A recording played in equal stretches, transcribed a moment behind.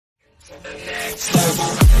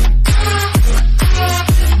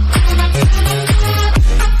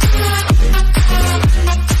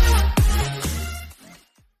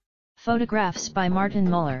Photographs by Martin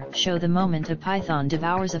Muller show the moment a python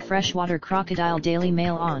devours a freshwater crocodile. Daily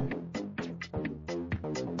Mail on.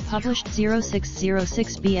 Published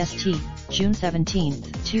 0606 BST, June 17,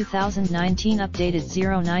 2019. Updated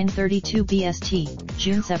 0932 BST,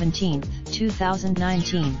 June 17,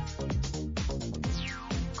 2019.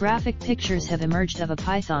 Graphic pictures have emerged of a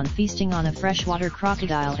python feasting on a freshwater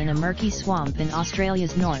crocodile in a murky swamp in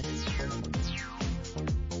Australia's north.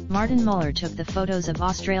 Martin Muller took the photos of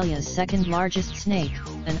Australia's second largest snake,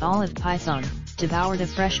 an olive python, devoured a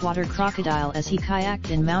freshwater crocodile as he kayaked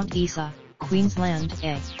in Mount Isa, Queensland.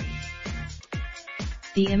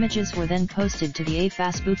 The images were then posted to the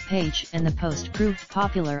Facebook page, and the post proved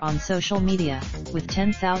popular on social media, with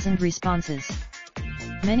 10,000 responses.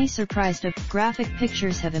 Many surprised graphic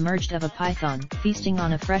pictures have emerged of a python feasting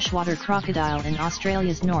on a freshwater crocodile in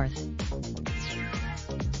Australia's north.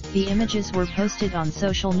 The images were posted on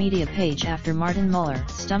social media page after Martin Muller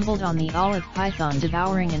stumbled on the olive python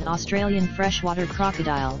devouring an Australian freshwater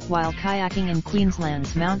crocodile while kayaking in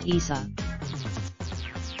Queensland's Mount Isa.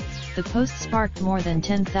 The post sparked more than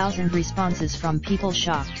 10,000 responses from people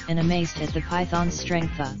shocked and amazed at the python's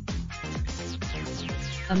strength.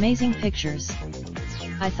 Amazing pictures.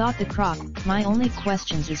 I thought the croc. My only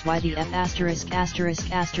questions is why the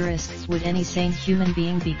would any sane human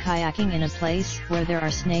being be kayaking in a place where there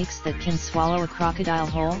are snakes that can swallow a crocodile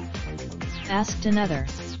whole? Asked another.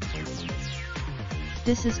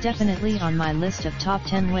 This is definitely on my list of top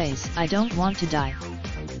 10 ways I don't want to die.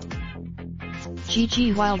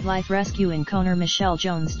 GG Wildlife Rescue encounter Michelle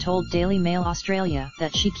Jones told Daily Mail Australia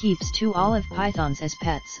that she keeps 2 olive pythons as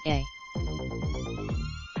pets.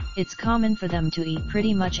 It's common for them to eat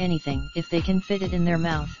pretty much anything if they can fit it in their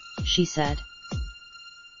mouth, she said.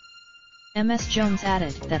 Ms. Jones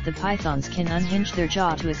added that the pythons can unhinge their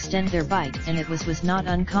jaw to extend their bite, and it was not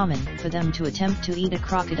uncommon for them to attempt to eat a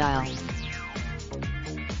crocodile.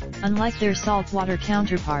 Unlike their saltwater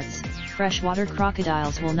counterparts, freshwater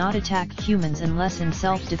crocodiles will not attack humans unless in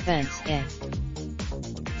self-defense.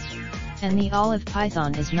 And the olive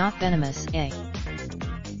python is not venomous.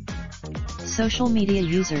 Social media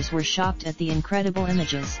users were shocked at the incredible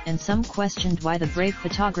images, and some questioned why the brave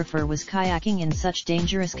photographer was kayaking in such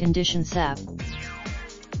dangerous conditions.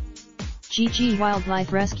 GG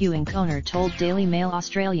Wildlife Rescue encounter told Daily Mail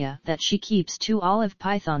Australia that she keeps 2 olive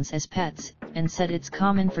pythons as pets, and said it's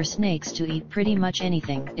common for snakes to eat pretty much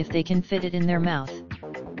anything if they can fit it in their mouth.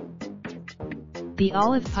 The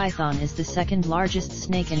olive python is the second largest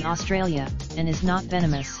snake in Australia, and is not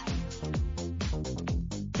venomous.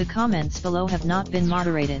 The comments below have not been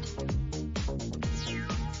moderated.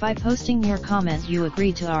 By posting your comment you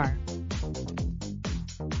agree to our.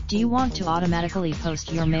 Do you want to automatically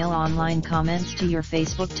post your Mail Online comments to your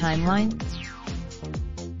Facebook timeline?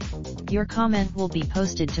 Your comment will be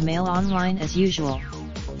posted to Mail Online as usual.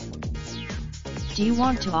 Do you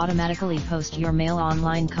want to automatically post your Mail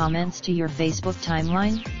Online comments to your Facebook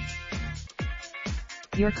timeline?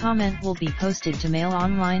 Your comment will be posted to Mail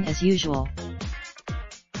Online as usual.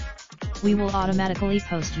 We will automatically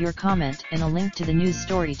post your comment and a link to the news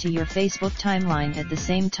story to your Facebook timeline at the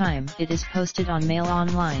same time it is posted on Mail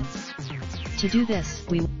Online. To do this,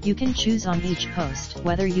 you can choose on each post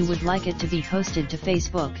whether you would like it to be posted to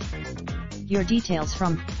Facebook. Your details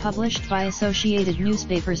from published by Associated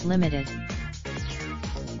Newspapers Limited.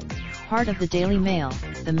 Part of the Daily Mail,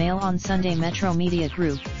 the Mail on Sunday Metro Media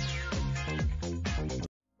Group.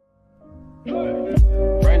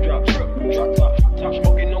 Raindrops, drop top, top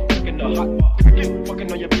smoking, no cooking the hot pot.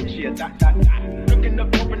 Fucking on your bitch, yeah, that. Looking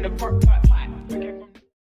up, open the park pot.